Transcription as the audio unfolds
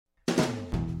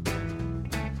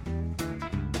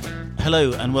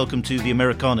Hello and welcome to the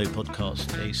Americano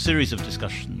podcast, a series of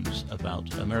discussions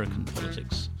about American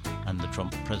politics and the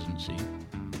Trump presidency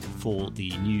for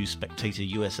the new Spectator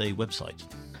USA website.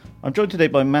 I'm joined today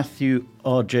by Matthew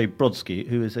R.J. Brodsky,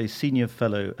 who is a senior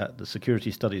fellow at the Security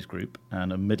Studies Group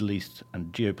and a Middle East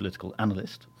and geopolitical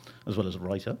analyst, as well as a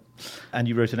writer. And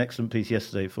you wrote an excellent piece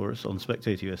yesterday for us on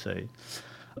Spectator USA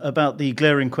about the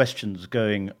glaring questions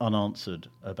going unanswered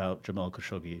about Jamal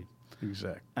Khashoggi.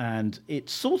 Exactly. And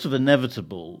it's sort of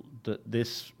inevitable that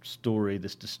this story,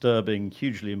 this disturbing,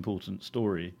 hugely important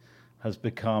story, has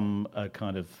become a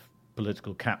kind of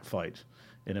political catfight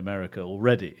in America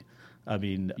already. I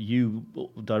mean, you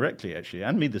directly, actually,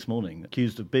 and me this morning,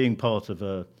 accused of being part of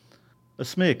a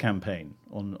smear campaign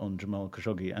on Jamal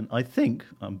Khashoggi. And I think,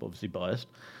 I'm obviously biased,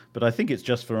 but I think it's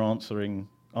just for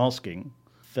asking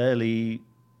fairly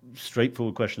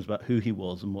straightforward questions about who he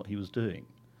was and what he was doing.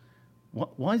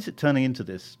 Why is it turning into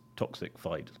this toxic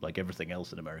fight, like everything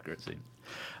else in America, it seems?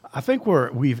 I think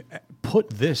we've put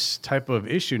this type of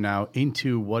issue now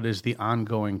into what is the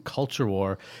ongoing culture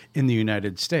war in the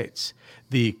United States.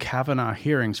 The Kavanaugh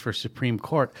hearings for Supreme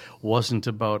Court wasn't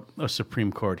about a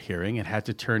Supreme Court hearing. It had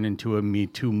to turn into a Me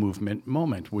Too movement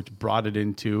moment, which brought it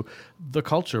into the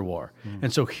culture war.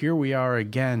 And so here we are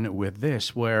again with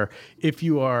this, where if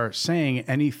you are saying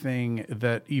anything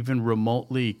that even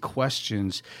remotely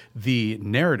questions the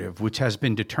narrative, which has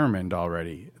been determined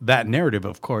already, that narrative,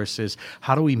 of course, is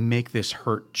how do we make this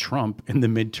hurt Trump in the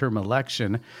midterm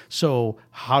election? So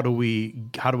how do we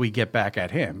get back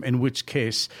at him? In which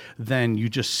case, then you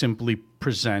just simply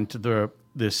present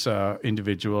this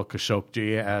individual,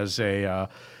 Khashoggi, as a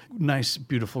nice,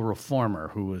 beautiful reformer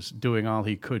who was doing all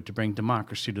he could to bring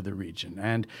democracy to the region.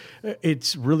 And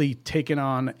it's really taken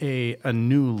on a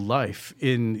new life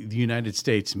in the United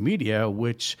States media,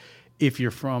 which, if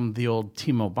you're from the old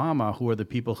Team Obama, who are the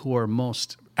people who are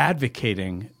most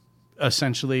advocating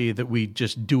essentially that we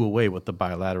just do away with the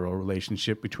bilateral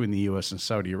relationship between the U.S. and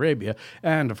Saudi Arabia.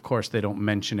 And, of course, they don't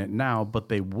mention it now, but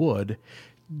they would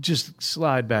just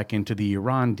slide back into the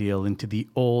Iran deal, into the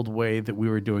old way that we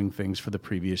were doing things for the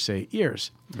previous 8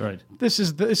 years. Right. This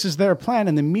is their plan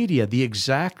in the media, the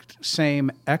exact same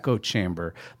echo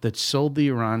chamber that sold the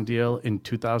Iran deal in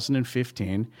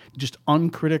 2015, just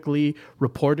uncritically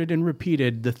reported and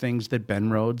repeated the things that Ben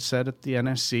Rhodes said at the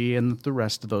NSC and the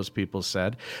rest of those people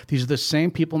said. These are the same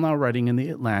people now writing in The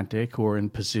Atlantic who are in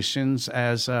positions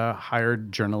as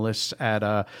hired journalists at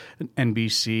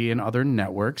NBC and other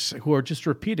networks who are just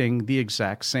repeating the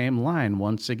exact same line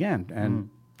once again.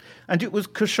 And it was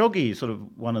Khashoggi sort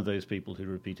of one of those people who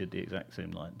repeated the exact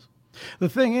same lines. The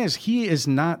thing is, he is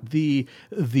not the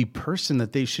person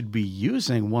that they should be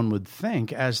using, one would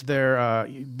think, as their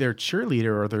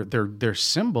cheerleader or their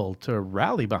symbol to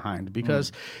rally behind.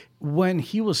 Because when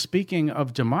he was speaking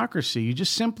of democracy, you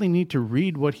just simply need to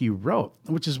read what he wrote,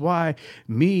 which is why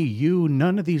me, you,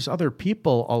 none of these other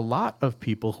people, a lot of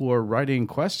people who are writing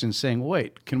questions saying,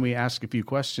 wait, can we ask a few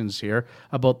questions here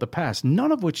about the past?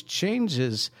 None of which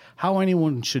changes how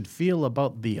anyone should feel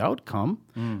about the outcome,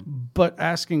 but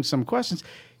asking some questions.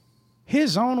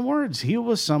 His own words, he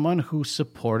was someone who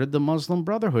supported the Muslim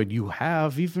Brotherhood. You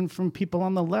have, even from people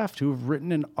on the left who have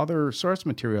written in other source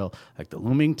material, like the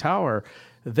Looming Tower,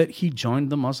 that he joined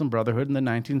the Muslim Brotherhood in the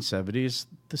 1970s,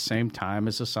 the same time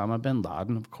as Osama bin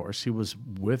Laden. Of course, he was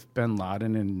with bin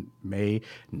Laden in May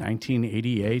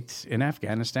 1988 in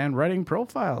Afghanistan writing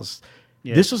profiles.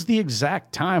 Yes. This was the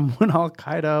exact time when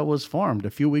Al-Qaeda was formed, a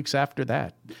few weeks after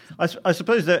that. I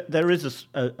suppose that there is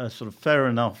a sort of fair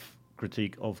enough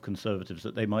critique of conservatives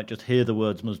that they might just hear the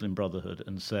words Muslim Brotherhood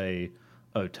and say,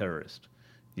 oh, terrorist.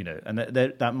 And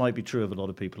that might be true of a lot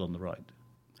of people on the right.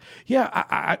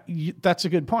 Yeah, that's a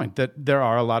good point, that there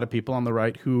are a lot of people on the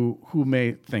right who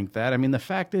may think that. I mean, the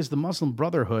fact is the Muslim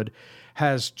Brotherhood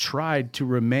has tried to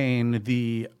remain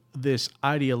this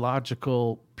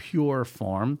ideological pure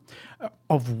form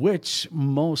of which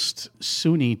most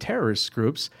Sunni terrorist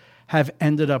groups have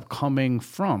ended up coming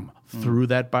from through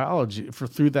that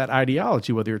through that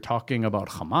ideology, whether you're talking about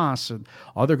Hamas and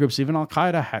other groups. Even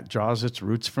Al-Qaeda draws its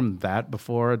roots from that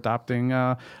before adopting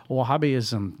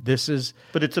Wahhabism.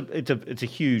 But it's a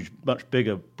huge, much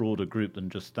bigger, broader group than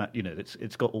just that.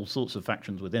 It's got all sorts of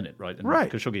factions within it, right? And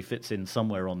right. Khashoggi fits in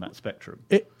somewhere on that spectrum.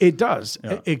 It does,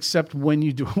 except when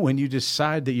you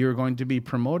decide that you're going to be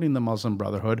promoting the Muslim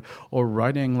Brotherhood or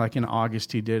writing like in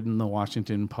August he did in the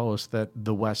Washington Post that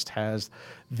the West has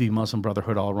the Muslim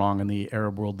Brotherhood all wrong and the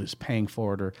Arab world is paying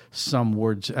for it, or some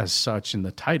words as such in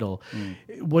the title.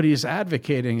 What he is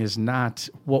advocating is not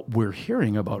what we're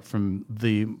hearing about from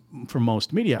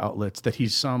most media outlets, that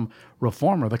he's some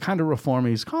reformer. The kind of reform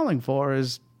he's calling for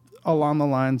is along the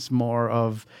lines more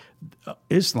of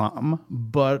Islam,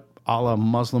 but a la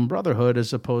Muslim Brotherhood,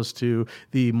 as opposed to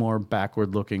the more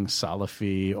backward-looking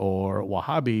Salafi or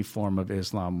Wahhabi form of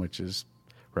Islam, which is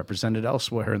represented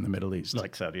elsewhere in the Middle East.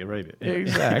 Like Saudi Arabia.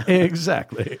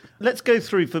 Exactly. Let's go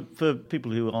through, for people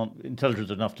who aren't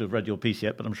intelligent enough to have read your piece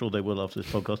yet, but I'm sure they will after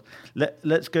this podcast.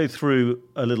 Let's go through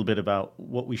a little bit about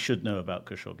what we should know about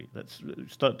Khashoggi. Let's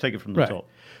take it from the top.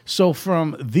 So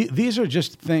these are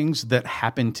just things that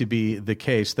happen to be the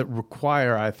case that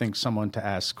require, I think, someone to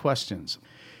ask questions.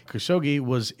 Khashoggi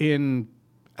was in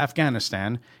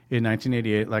Afghanistan in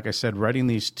 1988, like I said, writing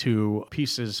these 2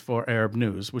 pieces for Arab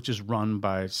News, which is run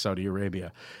by Saudi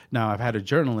Arabia. Now, I've had a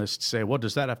journalist say, what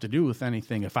does that have to do with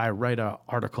anything? If I write an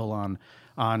article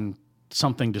on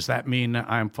something, does that mean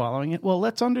I'm following it? Well,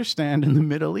 let's understand, in the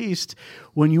Middle East,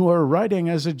 when you are writing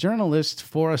as a journalist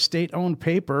for a state-owned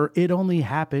paper, it only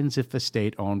happens if the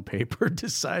state-owned paper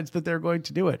decides that they're going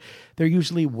to do it. They're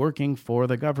usually working for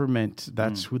the government.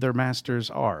 That's who their masters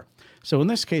are. So in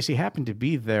this case, he happened to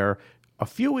be there a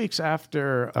few weeks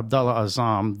after Abdullah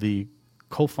Azzam, the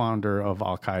co-founder of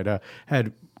Al-Qaeda,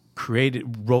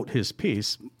 wrote his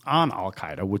piece on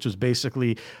Al-Qaeda, which was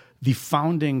basically the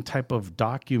founding type of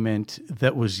document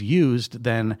that was used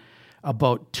then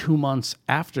about 2 months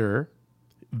after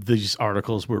these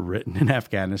articles were written in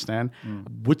Afghanistan,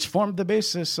 which formed the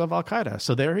basis of Al-Qaeda.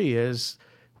 So there he is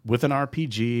with an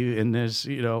RPG in his,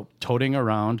 toting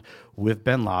around with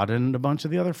bin Laden and a bunch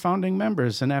of the other founding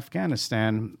members in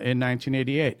Afghanistan in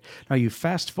 1988. Now you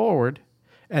fast forward,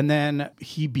 and then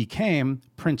he became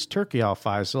Prince Turki Al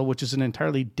Faisal, which is an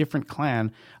entirely different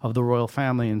clan of the royal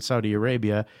family in Saudi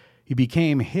Arabia. He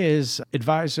became his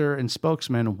advisor and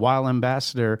spokesman while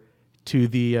ambassador to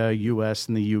the U.S.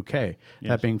 and the U.K.,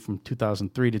 that being from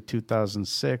 2003 to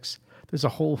 2006. There's a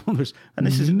whole... And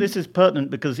this is pertinent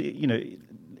because,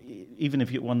 even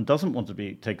if one doesn't want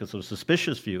to take a sort of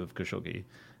suspicious view of Khashoggi,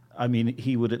 I mean,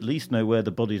 he would at least know where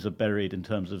the bodies are buried in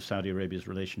terms of Saudi Arabia's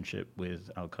relationship with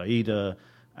Al-Qaeda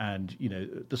and,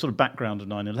 the sort of background of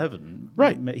 9/11.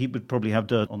 Right. He would probably have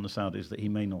dirt on the Saudis that he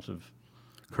may not have.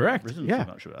 Correct.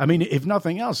 Yeah. I mean, if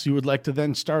nothing else, you would like to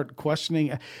then start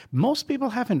questioning. Most people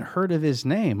haven't heard of his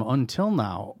name until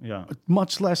now,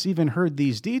 much less even heard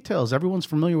these details. Everyone's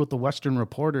familiar with the Western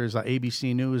reporters,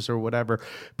 ABC News or whatever.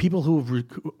 People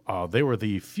they were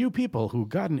the few people who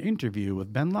got an interview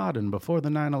with bin Laden before the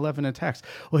 9/11 attacks.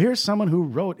 Well, here's someone who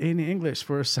wrote in English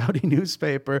for a Saudi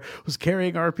newspaper, was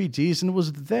carrying RPGs, and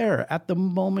was there at the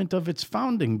moment of its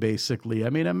founding, basically. I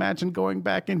mean, imagine going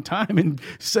back in time and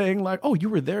saying like, oh, you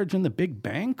were there during the Big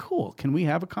Bang? Cool. Can we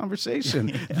have a conversation?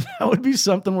 That would be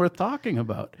something worth talking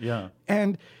about. Yeah.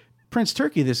 And Prince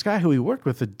Turki, this guy who he worked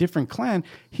with, a different clan,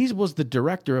 he was the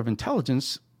director of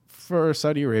intelligence for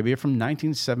Saudi Arabia from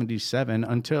 1977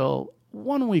 until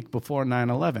 1 week before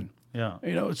 9/11.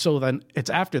 Yeah. So then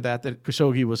it's after that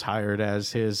Khashoggi was hired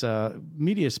as his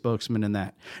media spokesman in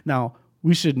that. Now,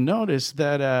 we should notice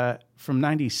that from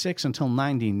 96 until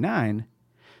 99,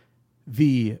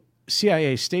 the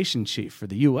CIA station chief for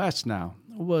the U.S. now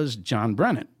was John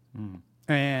Brennan.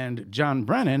 And John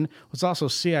Brennan was also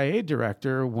CIA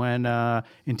director when,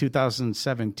 in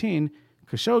 2017,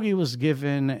 Khashoggi was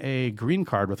given a green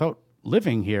card without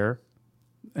living here,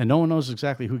 and no one knows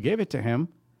exactly who gave it to him,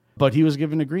 but he was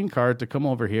given a green card to come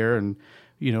over here and,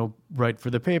 write for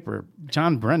the paper.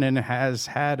 John Brennan has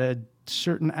had a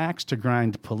certain axe to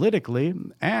grind politically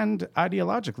and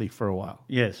ideologically for a while.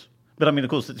 Yes. But I mean,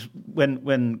 of course, when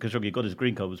Khashoggi got his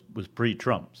green card was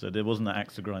pre-Trump, so there wasn't an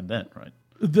axe to grind then, right?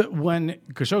 When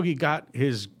Khashoggi got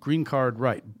his green card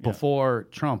before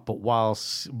Trump, but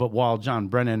while John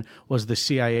Brennan was the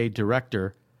CIA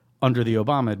director under the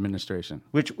Obama administration,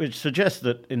 which suggests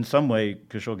that in some way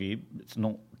Khashoggi, it's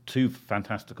not too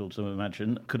fantastical to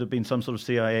imagine, could have been some sort of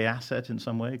CIA asset in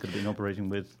some way, could have been operating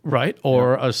with... Right,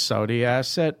 or a Saudi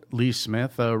asset. Lee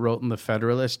Smith wrote in The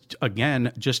Federalist,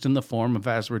 again, just in the form of,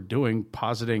 as we're doing,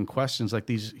 positing questions like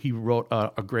these. He wrote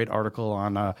a great article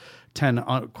on 10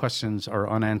 questions or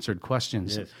unanswered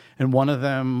questions. Yes. And one of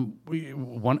them,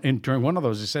 during one of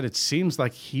those, he said, it seems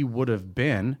like he would have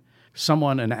been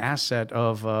an asset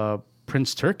of...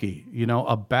 Prince Turki,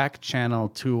 a back channel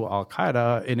to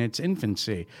Al-Qaeda in its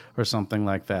infancy or something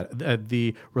like that.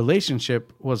 The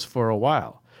relationship was for a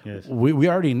while. Yes. We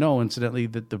already know, incidentally,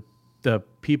 that the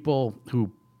people who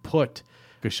put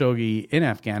Khashoggi in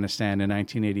Afghanistan in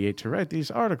 1988 to write these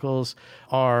articles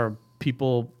are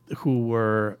people who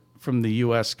were from the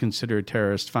U.S. considered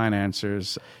terrorist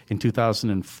financiers. In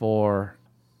 2004,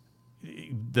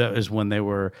 that is when they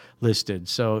were listed.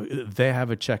 So they have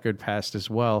a checkered past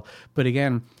as well. But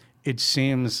again, it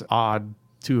seems odd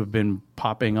to have been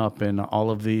popping up in all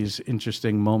of these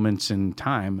interesting moments in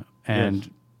time. And Yes.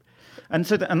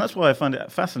 And that's why I find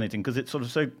it fascinating, because it's sort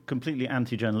of so completely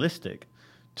anti-journalistic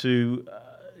to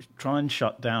try and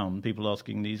shut down people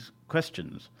asking these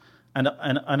questions. And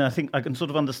I think I can sort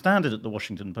of understand it at the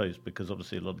Washington Post, because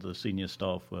obviously a lot of the senior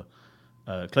staff were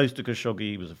close to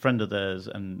Khashoggi. He was a friend of theirs,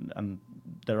 and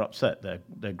they're upset.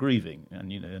 They're grieving,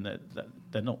 and and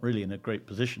they're not really in a great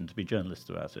position to be journalists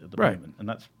about it at the Right. moment, and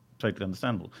that's totally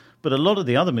understandable. But a lot of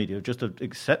the other media have just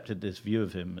accepted this view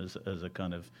of him as a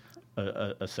kind of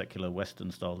a secular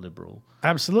Western-style liberal,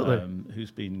 absolutely. who's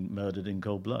been murdered in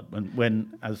cold blood.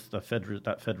 When as that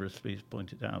Federalist piece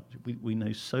pointed out, we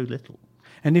know so little.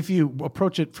 And if you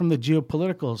approach it from the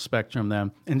geopolitical spectrum,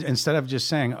 then instead of just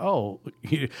saying,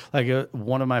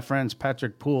 one of my friends,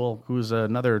 Patrick Poole, who's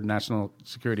another national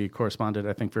security correspondent,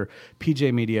 I think for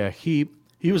PJ Media, he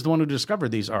was the one who discovered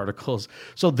these articles.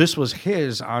 So this was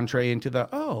his entree into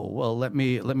let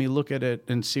me look at it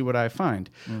and see what I find.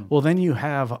 Well, then you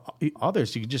have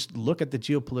others. You can just look at the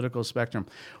geopolitical spectrum.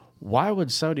 Why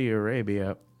would Saudi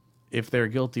Arabia, if they're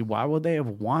guilty, why would they have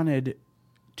wanted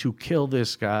to kill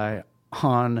this guy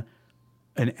on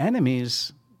an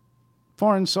enemy's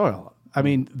foreign soil? I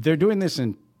mean, they're doing this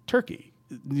in Turkey.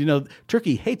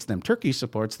 Turkey hates them. Turkey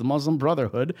supports the Muslim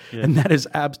Brotherhood, and that is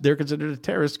they're considered a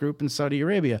terrorist group in Saudi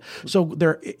Arabia. So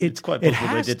It's quite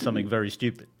possible they did something very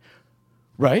stupid.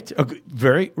 Right,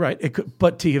 very right. It could,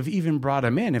 but to have even brought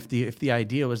him in, if the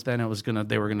idea was then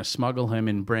they were gonna smuggle him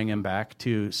and bring him back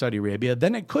to Saudi Arabia,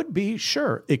 then it could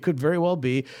very well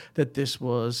be that this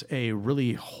was a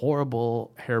really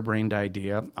horrible, harebrained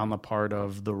idea on the part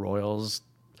of the royals.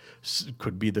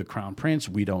 Could be the crown prince,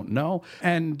 we don't know,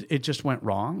 and it just went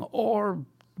wrong. Or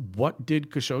what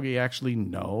did Khashoggi actually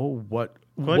know?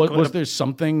 Was there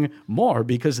something more?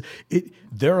 Because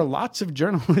there are lots of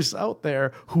journalists out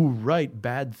there who write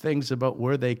bad things about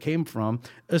where they came from,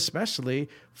 especially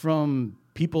from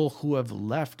people who have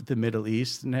left the Middle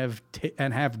East and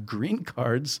have green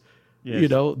cards. Yes.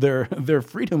 Their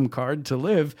freedom card to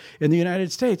live in the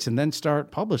United States, and then start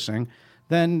publishing.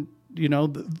 Then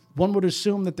one would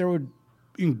assume that there would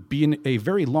be a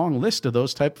very long list of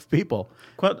those type of people.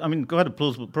 Quite a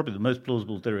plausible, probably the most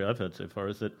plausible theory I've heard so far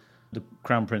is that the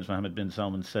Crown Prince Mohammed bin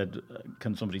Salman said,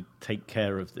 "Can somebody take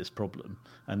care of this problem?"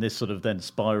 And this sort of then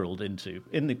spiraled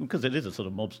because it is a sort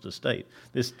of mobster state.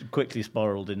 This quickly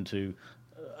spiraled into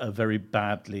a very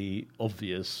badly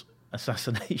obvious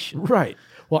assassination. Right.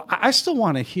 Well, I still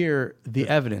want to hear the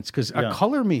evidence, because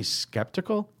color me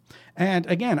skeptical. And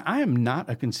again, I am not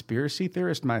a conspiracy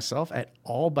theorist myself at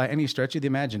all by any stretch of the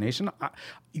imagination.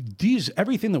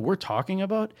 Everything that we're talking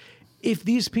about, if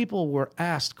these people were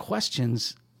asked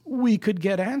questions, we could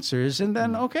get answers and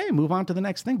then, move on to the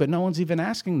next thing. But no one's even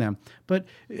asking them. But,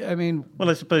 I mean... Well,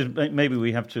 I suppose maybe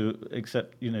we have to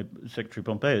accept, Secretary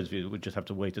Pompeo's view. We just have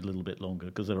to wait a little bit longer,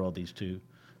 because there are these two...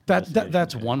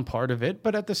 That's one part of it.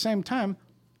 But at the same time,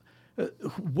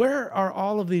 where are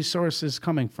all of these sources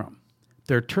coming from?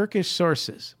 They're Turkish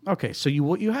sources. Okay, so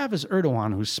what you have is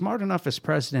Erdogan, who's smart enough as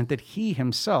president that he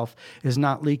himself is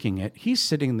not leaking it. He's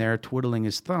sitting there twiddling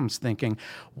his thumbs thinking,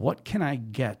 what can I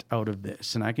get out of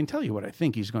this? And I can tell you what I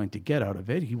think he's going to get out of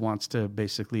it. He wants to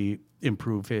basically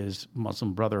improve his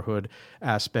Muslim Brotherhood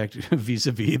aspect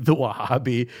vis-a-vis the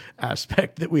Wahhabi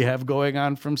aspect that we have going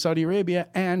on from Saudi Arabia.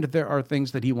 And there are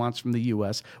things that he wants from the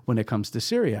U.S. when it comes to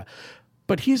Syria.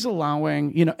 But he's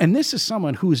allowing, and this is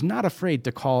someone who is not afraid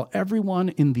to call everyone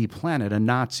in the planet a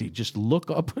Nazi. Just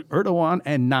look up Erdogan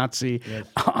and Nazi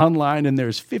online, and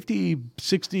there's 50,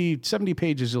 60, 70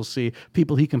 pages you'll see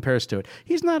people he compares to it.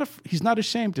 He's not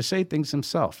ashamed to say things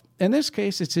himself. In this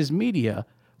case, it's his media,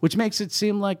 which makes it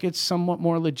seem like it's somewhat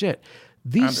more legit.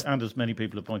 And as many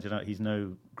people have pointed out, he's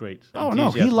no great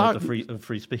enthusiast of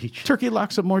free speech. Turkey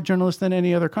locks up more journalists than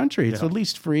any other country. It's the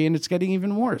least free, and it's getting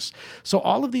even worse. So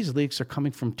all of these leaks are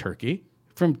coming from Turkey,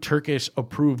 from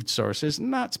Turkish-approved sources,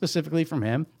 not specifically from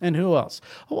him. And who else?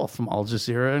 Oh, well, from Al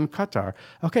Jazeera and Qatar.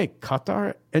 Okay,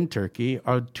 Qatar and Turkey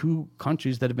are two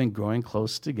countries that have been growing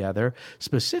close together,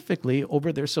 specifically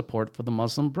over their support for the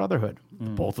Muslim Brotherhood.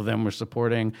 Both of them were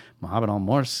supporting Mohammed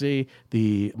al-Morsi,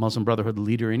 the Muslim Brotherhood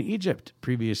leader in Egypt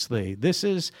previously.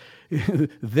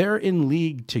 They're in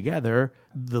league together.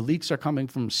 The leaks are coming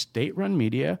from state-run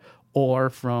media or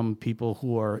from people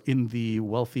who are in the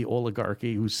wealthy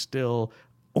oligarchy who still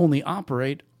only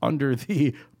operate under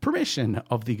the permission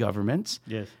of the governments.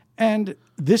 Yes. And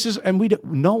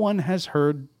no one has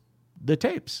heard the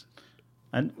tapes.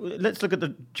 And let's look at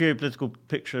the geopolitical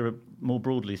picture more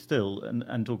broadly still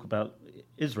and talk about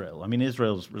Israel. I mean,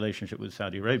 Israel's relationship with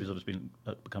Saudi Arabia has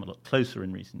become a lot closer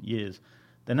in recent years.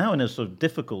 they're now in a sort of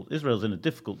difficult. Israel's in a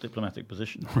difficult diplomatic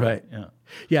position. Right. Yeah.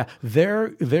 Yeah, they're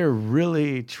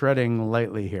really treading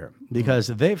lightly here because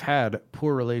they've had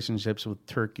poor relationships with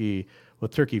Turkey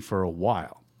for a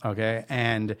while. Okay,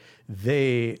 and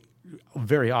they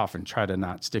very often try to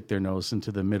not stick their nose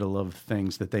into the middle of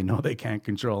things that they know they can't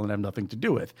control and have nothing to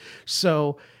do with.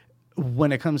 So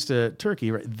when it comes to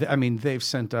Turkey, I mean, they've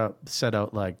set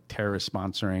out like terrorist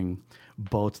sponsoring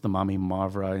boats, the Mami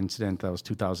Mavra incident, that was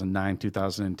 2009,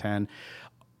 2010.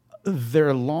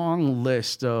 Their long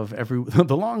list of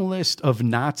the long list of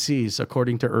Nazis,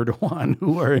 according to Erdogan,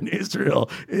 who are in Israel,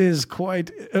 is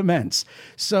quite immense.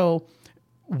 So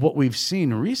what we've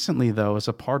seen recently, though, is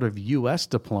a part of U.S.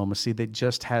 diplomacy that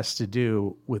just has to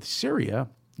do with Syria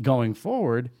going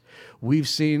forward. We've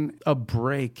seen a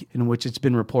break in which it's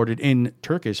been reported in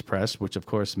Turkish press, which of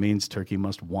course means Turkey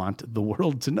must want the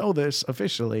world to know this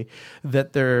officially,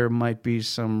 that there might be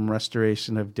some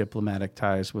restoration of diplomatic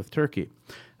ties with Turkey.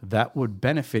 That would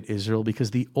benefit Israel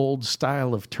because the old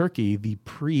style of Turkey, the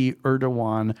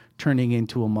pre-Erdogan turning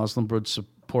into a Muslim Brotherhood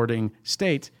supporting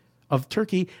state of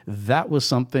Turkey, that was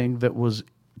something that was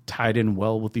tied in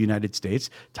well with the United States,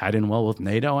 tied in well with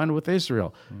NATO and with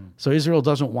Israel. So Israel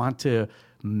doesn't want to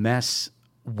mess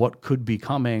what could be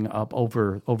coming up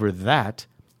over that,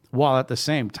 while at the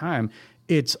same time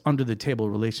its under-the-table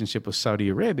relationship with Saudi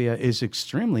Arabia is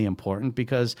extremely important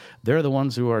because they're the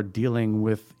ones who are dealing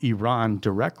with Iran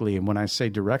directly. And when I say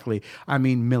directly, I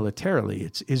mean militarily.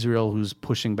 It's Israel who's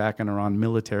pushing back on Iran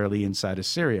militarily inside of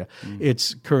Syria.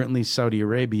 It's currently Saudi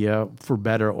Arabia, for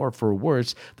better or for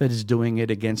worse, that is doing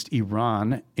it against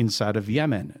Iran inside of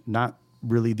Yemen, not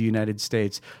really the United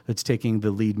States that's taking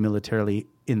the lead militarily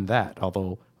in that,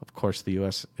 although, of course, the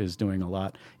U.S. is doing a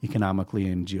lot economically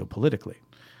and geopolitically.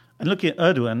 And looking at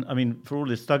Erdogan, I mean, for all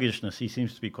his thuggishness, he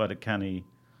seems to be quite a canny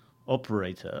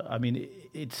operator. I mean,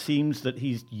 it seems that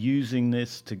he's using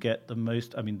this to get the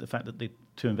most. I mean, the fact that the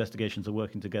two investigations are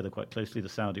working together quite closely, the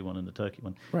Saudi one and the Turkey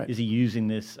one, right. Is he using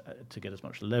this to get as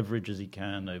much leverage as he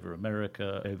can over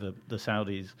America, over the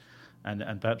Saudis, and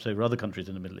perhaps over other countries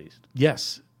in the Middle East?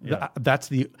 Yes, Yeah.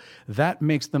 that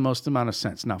makes the most amount of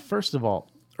sense. Now, first of all,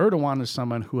 Erdogan is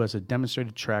someone who has a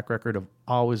demonstrated track record of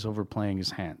always overplaying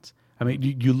his hands. I mean,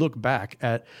 you look back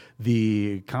at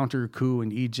the counter coup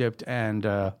in Egypt and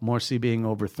Morsi being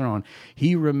overthrown.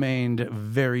 He remained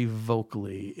very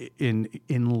vocally in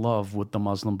love with the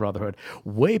Muslim Brotherhood,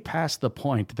 way past the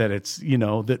point that it's,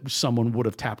 that someone would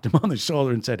have tapped him on the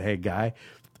shoulder and said, "Hey, guy,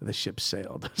 the ship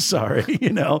sailed." Sorry,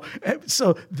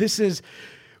 So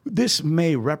this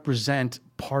may represent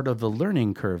part of the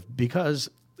learning curve,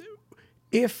 because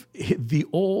if the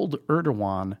old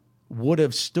Erdogan would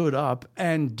have stood up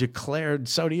and declared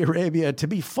Saudi Arabia to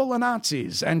be full of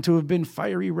Nazis and to have been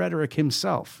fiery rhetoric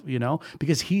himself,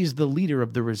 because he's the leader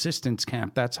of the resistance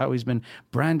camp. That's how he's been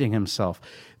branding himself.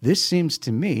 This seems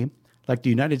to me like the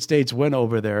United States went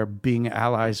over there being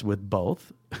allies with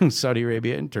both Saudi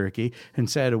Arabia and Turkey and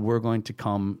said, we're going to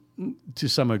come to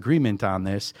some agreement on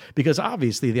this, because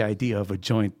obviously the idea of a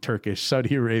joint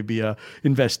Turkish-Saudi Arabia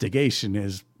investigation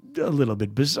is a little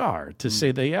bit bizarre, to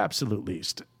say the absolute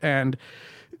least. And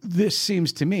this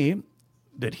seems to me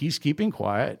that he's keeping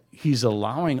quiet. He's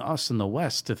allowing us in the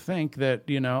West to think that,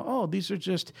 these are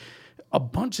just a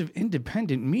bunch of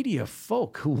independent media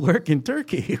folk who work in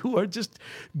Turkey who are just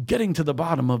getting to the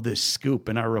bottom of this scoop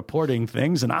and are reporting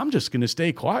things, and I'm just going to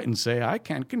stay quiet and say I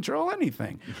can't control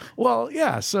anything. Well,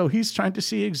 yeah, so he's trying to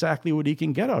see exactly what he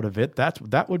can get out of it.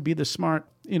 That would be the smart,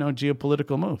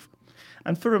 geopolitical move.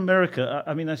 And for America,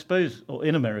 I mean, I suppose, or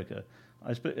in America,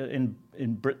 in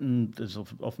Britain, there's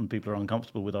often people are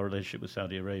uncomfortable with our relationship with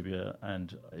Saudi Arabia,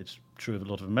 and it's true of a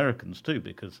lot of Americans too,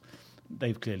 because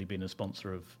they've clearly been a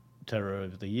sponsor of terror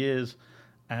over the years.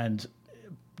 And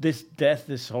this death,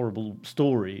 this horrible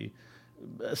story,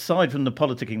 aside from the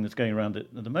politicking that's going around it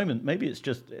at the moment, maybe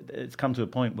it's come to a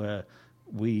point where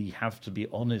we have to be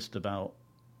honest about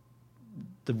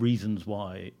the reasons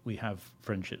why we have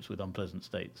friendships with unpleasant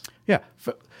states. Yeah.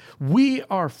 We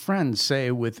are friends,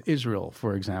 say, with Israel,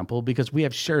 for example, because we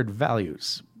have shared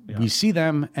values. Yeah. We see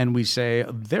them and we say,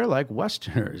 they're like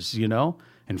Westerners,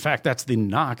 In fact, that's the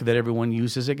knock that everyone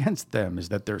uses against them, is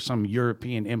that they're some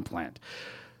European implant.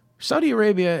 Saudi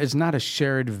Arabia is not a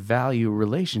shared value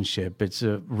relationship. It's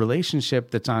a relationship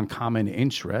that's on common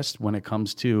interest when it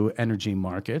comes to energy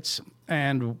markets,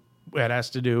 and it has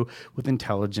to do with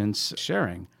intelligence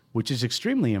sharing, which is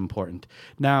extremely important.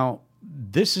 Now,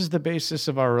 this is the basis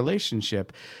of our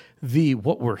relationship.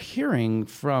 What we're hearing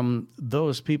from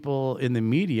those people in the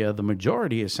media, the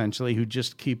majority essentially, who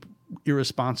just keep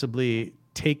irresponsibly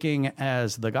taking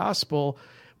as the gospel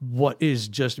what is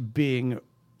just being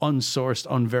unsourced,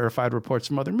 unverified reports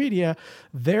from other media,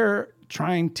 they're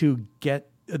trying to get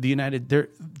the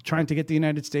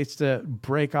United States to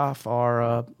break off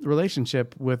our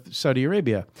relationship with Saudi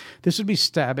Arabia. This would be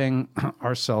stabbing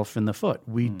ourselves in the foot.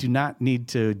 We do not need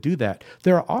to do that.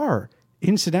 There are,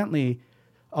 incidentally,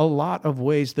 a lot of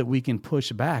ways that we can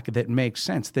push back that make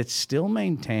sense, that still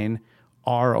maintain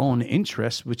our own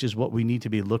interests, which is what we need to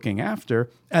be looking after,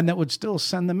 and that would still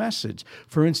send the message.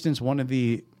 For instance, one of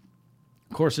the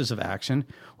courses of action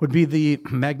would be the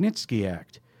Magnitsky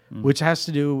Act, which has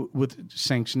to do with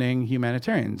sanctioning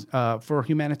humanitarians for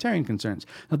humanitarian concerns.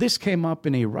 Now, this came up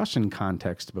in a Russian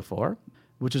context before,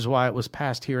 which is why it was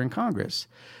passed here in Congress.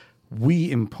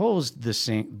 We imposed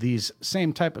these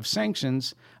same type of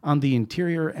sanctions on the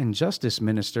Interior and Justice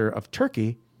Minister of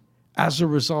Turkey as a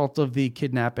result of the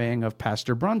kidnapping of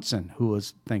Pastor Brunson, who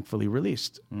was thankfully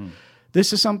released.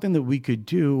 This is something that we could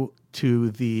do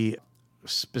to the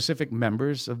specific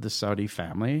members of the Saudi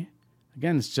family.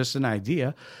 Again, it's just an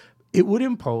idea. It would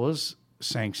impose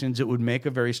sanctions. It would make a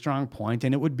very strong point,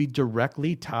 and it would be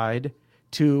directly tied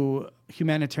to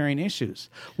humanitarian issues.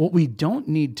 What we don't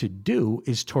need to do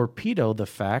is torpedo the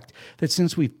fact that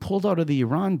since we've pulled out of the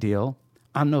Iran deal,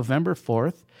 on November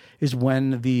 4th is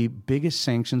when the biggest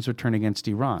sanctions are turned against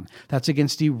Iran. That's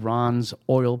against Iran's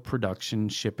oil production,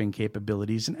 shipping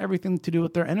capabilities, and everything to do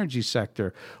with their energy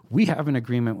sector. We have an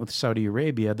agreement with Saudi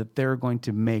Arabia that they're going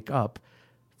to make up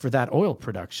for that oil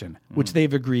production, which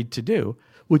they've agreed to do,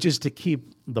 which is to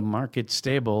keep the market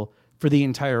stable for the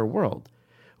entire world.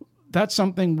 That's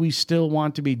something we still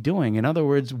want to be doing. In other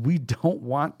words, we don't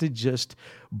want to just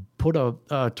put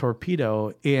a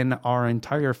torpedo in our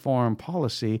entire foreign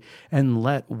policy and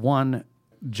let one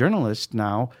journalist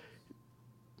now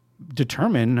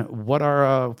determine what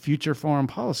our future foreign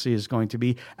policy is going to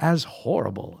be, as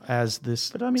horrible as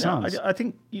this sounds. I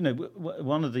think,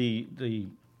 one of the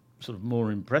sort of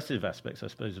more impressive aspects, I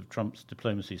suppose, of Trump's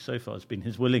diplomacy so far has been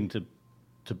his willing to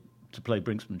play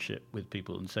brinksmanship with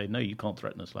people and say, no, you can't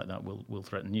threaten us like that. We'll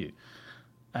threaten you.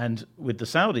 And with the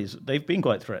Saudis, they've been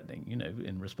quite threatening,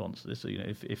 in response to this. So,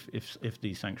 if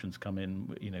these sanctions come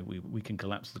in, we can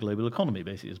collapse the global economy.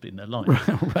 Basically, has been their line.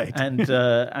 Right.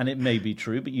 And it may be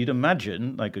true, but you'd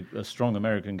imagine like a strong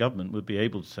American government would be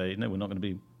able to say, no, we're not going to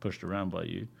be pushed around by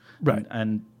you. Right.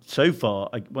 And so far,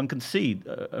 one can see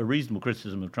a reasonable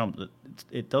criticism of Trump that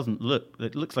it doesn't look.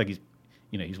 It looks like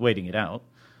he's waiting it out.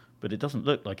 But it doesn't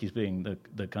look like he's being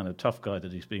the kind of tough guy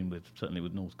that he's been with, certainly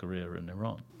with North Korea and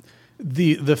Iran.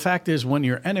 The fact is, when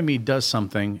your enemy does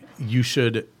something, you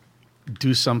should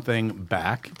do something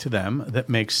back to them that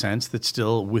makes sense, that's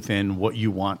still within what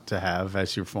you want to have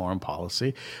as your foreign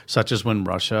policy, such as when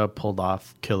Russia pulled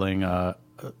off killing a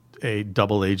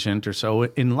double agent or so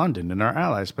in London, in our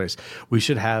allies' place. We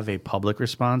should have a public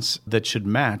response that should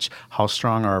match how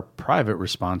strong our private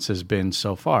response has been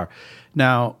so far.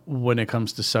 Now, when it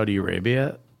comes to Saudi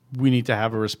Arabia, we need to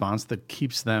have a response that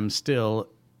keeps them still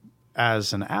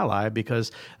as an ally,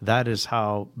 because that is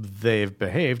how they've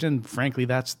behaved. And frankly,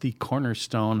 that's the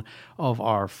cornerstone of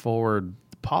our forward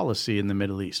policy in the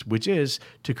Middle East, which is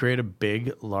to create a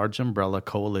big, large umbrella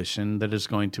coalition that is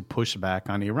going to push back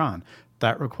on Iran.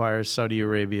 That requires Saudi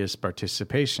Arabia's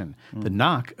participation. The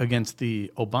knock against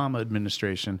the Obama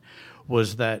administration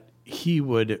was that he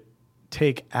would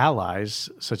take allies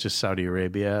such as Saudi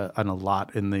Arabia and a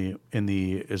lot in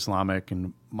the Islamic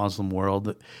and Muslim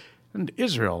world and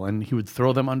Israel, and he would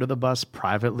throw them under the bus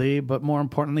privately, but more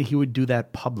importantly, he would do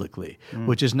that publicly,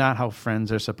 which is not how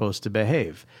friends are supposed to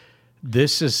behave.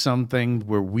 This is something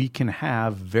where we can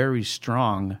have very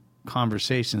strong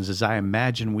conversations, as I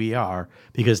imagine we are,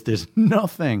 because there's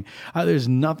nothing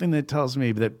that tells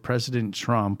me that President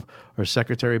Trump or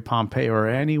Secretary Pompeo or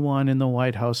anyone in the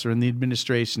White House or in the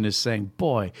administration is saying,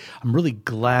 boy, I'm really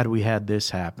glad we had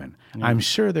this happen. I'm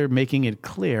sure they're making it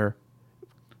clear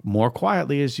more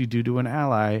quietly, as you do to an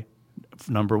ally,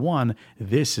 number one,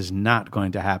 this is not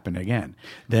going to happen again.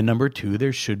 Then number two,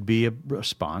 there should be a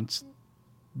response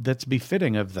that's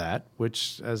befitting of that,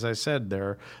 which, as I said,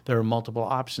 there are multiple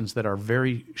options that are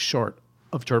very short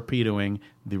of torpedoing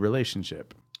the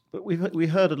relationship. But we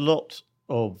heard a lot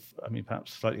of,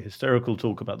 perhaps slightly hysterical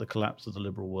talk about the collapse of the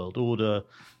liberal world order,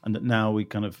 and that now we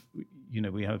kind of,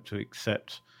 we have to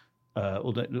accept,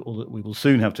 or that we will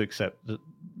soon have to accept that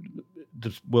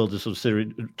the world is sort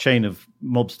of chain of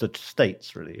mobster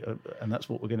states, really, and that's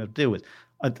what we're going to deal with.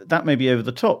 That may be over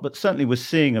the top, but certainly we're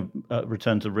seeing a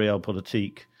return to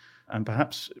realpolitik, and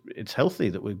perhaps it's healthy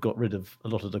that we've got rid of a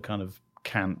lot of the kind of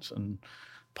cant and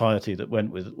piety that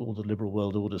went with all the liberal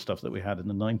world order stuff that we had in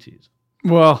the 90s.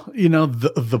 Well,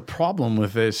 the problem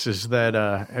with this is that,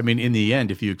 in the end,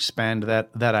 if you expand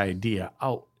that idea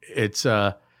out, It's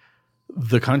the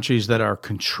countries that are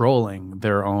controlling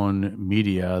their own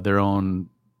media, their own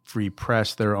free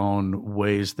press, their own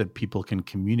ways that people can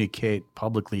communicate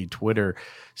publicly, Twitter,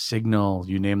 Signal,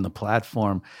 you name the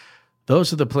platform.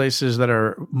 Those are the places that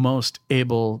are most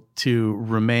able to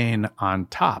remain on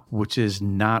top, which is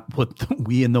not what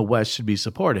we in the West should be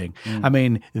supporting. I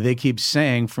mean, they keep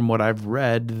saying, from what I've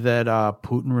read, that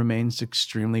Putin remains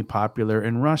extremely popular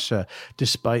in Russia,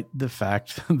 despite the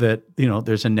fact that,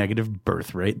 there's a negative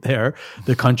birth rate there.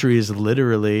 The country is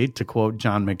literally, to quote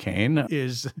John McCain,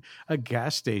 is a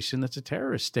gas station that's a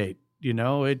terrorist state.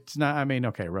 It's not,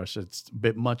 okay, Russia, it's a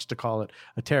bit much to call it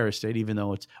a terrorist state, even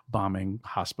though it's bombing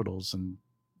hospitals and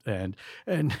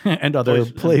other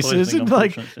places and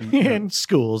and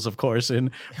schools, of course.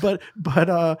 But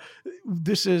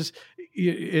this is,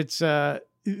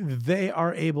 they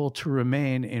are able to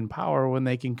remain in power when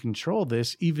they can control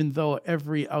this, even though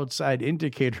every outside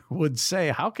indicator would say,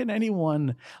 how can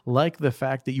anyone like the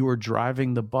fact that you were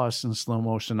driving the bus in slow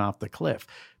motion off the cliff?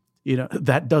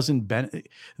 That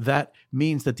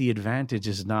means that the advantage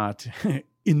is not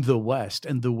in the West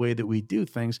and the way that we do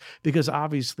things, because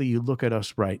obviously you look at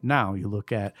us right now, you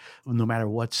look at, no matter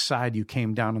what side you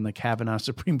came down on the Kavanaugh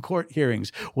Supreme Court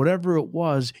hearings, whatever it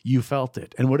was, you felt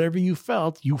it. And whatever you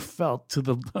felt to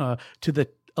the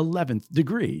 11th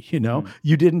degree,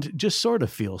 you didn't just sort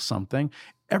of feel something.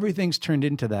 Everything's turned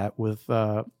into that with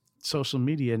social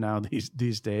media now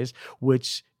these days,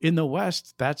 which in the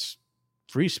West, that's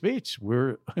free speech.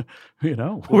 We're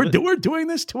doing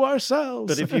this to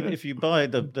ourselves. But if you buy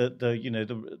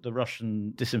the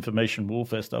Russian disinformation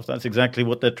warfare stuff, that's exactly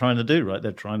what they're trying to do, right?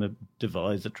 They're trying to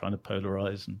divide, they're trying to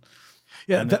polarize, and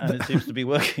it seems to be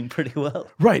working pretty well.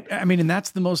 Right. And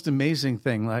that's the most amazing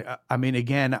thing.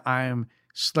 Again, I'm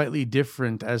slightly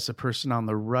different as a person on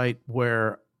the right,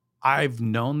 where I've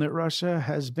known that Russia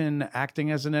has been acting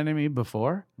as an enemy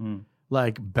before.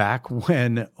 Like back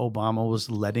when Obama was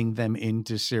letting them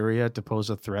into Syria to pose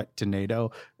a threat to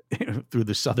NATO through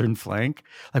the southern flank.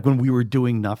 Like when we were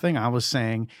doing nothing, I was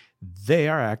saying they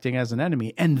are acting as an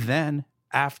enemy. And then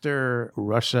after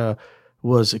Russia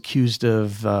was accused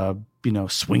of,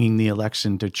 swinging the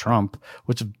election to Trump,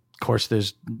 which of course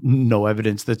there's no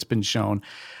evidence that's been shown,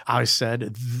 I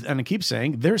said, and I keep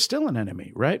saying, they're still an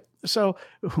enemy, right? So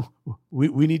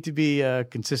we need to be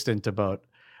consistent about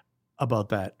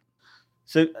that.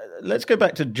 So let's go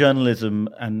back to journalism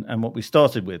and what we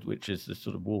started with, which is this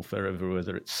sort of warfare over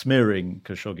whether it's smearing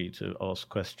Khashoggi to ask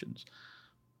questions.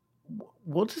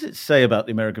 What does it say about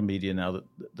the American media now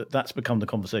that's become the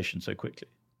conversation so quickly?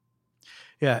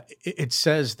 Yeah, it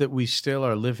says that we still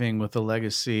are living with the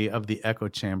legacy of the echo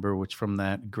chamber, which from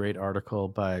that great article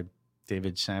by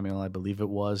David Samuel, I believe it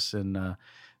was, in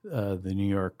the New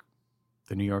Yorker,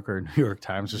 New York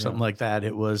Times or something like that.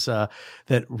 It was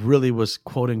that really was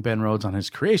quoting Ben Rhodes on his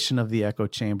creation of the echo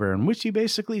chamber, in which he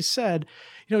basically said,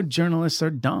 journalists are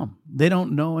dumb. They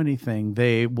don't know anything.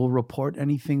 They will report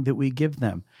anything that we give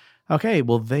them. Okay,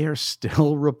 well, they are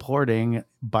still reporting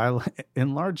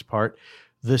in large part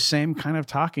the same kind of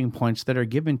talking points that are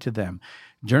given to them.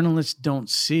 Journalists don't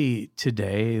see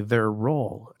today their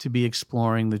role to be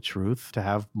exploring the truth, to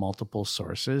have multiple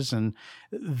sources. And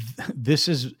this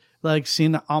is like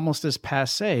seen almost as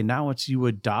passé. Now it's you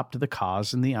adopt the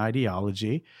cause and the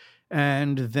ideology,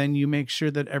 and then you make sure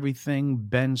that everything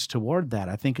bends toward that.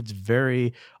 I think it's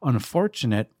very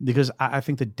unfortunate, because I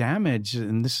think the damage,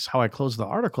 and this is how I closed the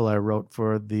article I wrote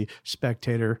for The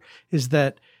Spectator, is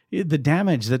that the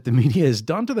damage that the media has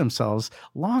done to themselves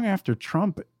long after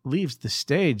Trump leaves the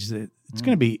stage, that it's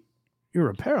going to be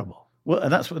irreparable. Well,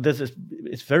 and that's what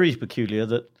it's very peculiar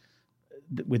that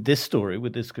with this story,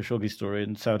 with this Khashoggi story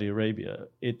in Saudi Arabia,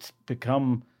 it's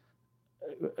become,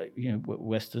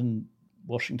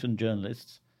 Washington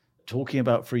journalists talking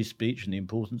about free speech and the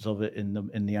importance of it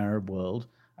in the Arab world,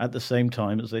 at the same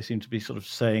time as they seem to be sort of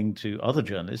saying to other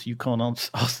journalists, you can't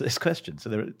ask this question. So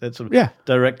they're sort of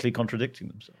directly contradicting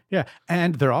themselves. Yeah.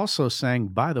 And they're also saying,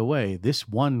 by the way, this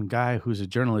one guy who's a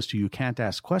journalist who you can't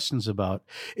ask questions about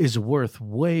is worth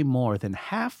way more than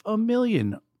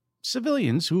 500,000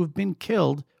 civilians who have been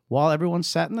killed while everyone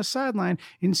sat in the sideline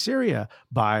in Syria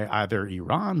by either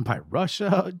Iran, by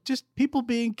Russia, just people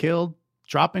being killed,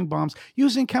 dropping bombs,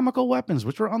 using chemical weapons,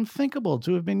 which were unthinkable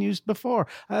to have been used before.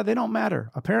 They don't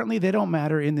matter. Apparently, they don't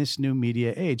matter in this new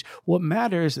media age. What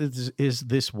matters is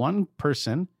this one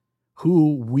person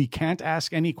who we can't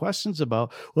ask any questions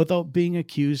about without being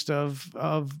accused of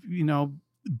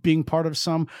being part of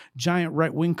some giant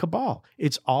right-wing cabal.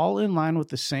 It's all in line with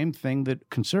the same thing that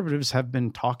conservatives have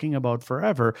been talking about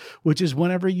forever, which is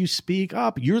whenever you speak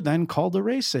up, you're then called a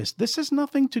racist. This has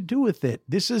nothing to do with it.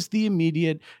 This is the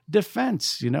immediate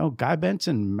defense. Guy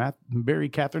Benson, Mary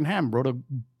Catherine Ham wrote a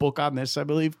book on this, I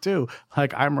believe, too.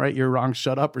 Like, I'm right, you're wrong,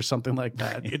 shut up, or something like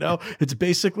that. It's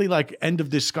basically like end of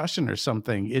discussion or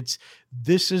something.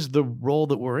 This is the role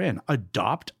that we're in.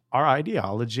 Adopt our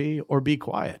ideology or be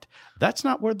quiet. That's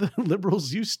not where the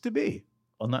liberals used to be.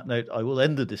 On that note, I will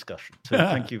end the discussion. So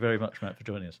thank you very much, Matt, for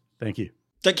joining us. Thank you.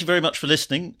 Thank you very much for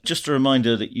listening. Just a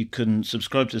reminder that you can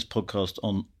subscribe to this podcast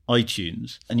on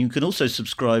iTunes, and you can also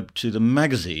subscribe to the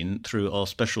magazine through our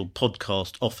special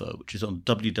podcast offer, which is on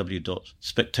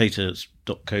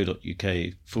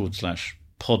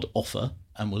www.spectators.co.uk/pod offer.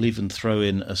 And we'll even throw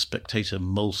in a Spectator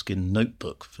moleskin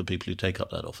notebook for people who take up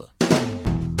that offer.